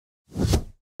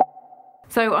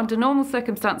So under normal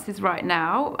circumstances right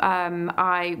now,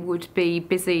 I would be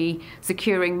busy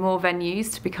securing more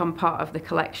venues to become part of the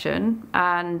collection,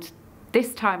 and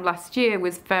this time last year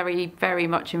was very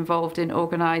much involved in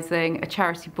organising a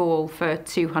charity ball for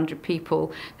 200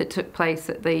 people that took place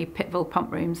at the Pittville Pump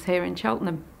Rooms here in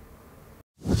Cheltenham.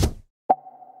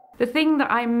 The thing that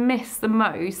I miss the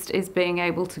most is being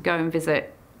able to go and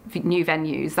visit new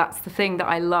venues. That's the thing that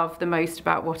I love the most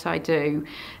about what I do.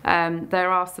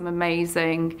 There are some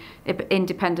amazing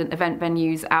independent event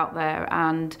venues out there,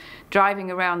 and driving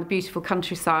around the beautiful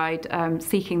countryside,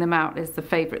 seeking them out is the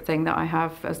favourite thing that I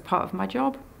have as part of my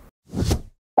job.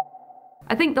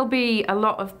 I think there'll be a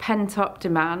lot of pent-up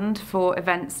demand for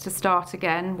events to start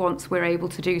again once we're able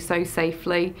to do so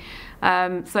safely.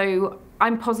 So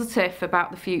I'm positive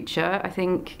about the future. I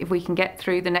think if we can get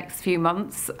through the next few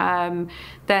months,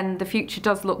 then the future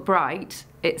does look bright.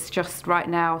 It's just right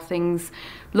now things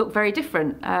look very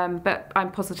different, but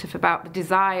I'm positive about the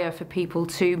desire for people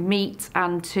to meet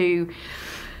and to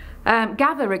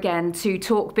gather again, to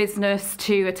talk business,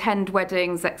 to attend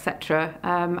weddings, etc.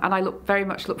 And I very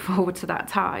much look forward to that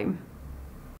time.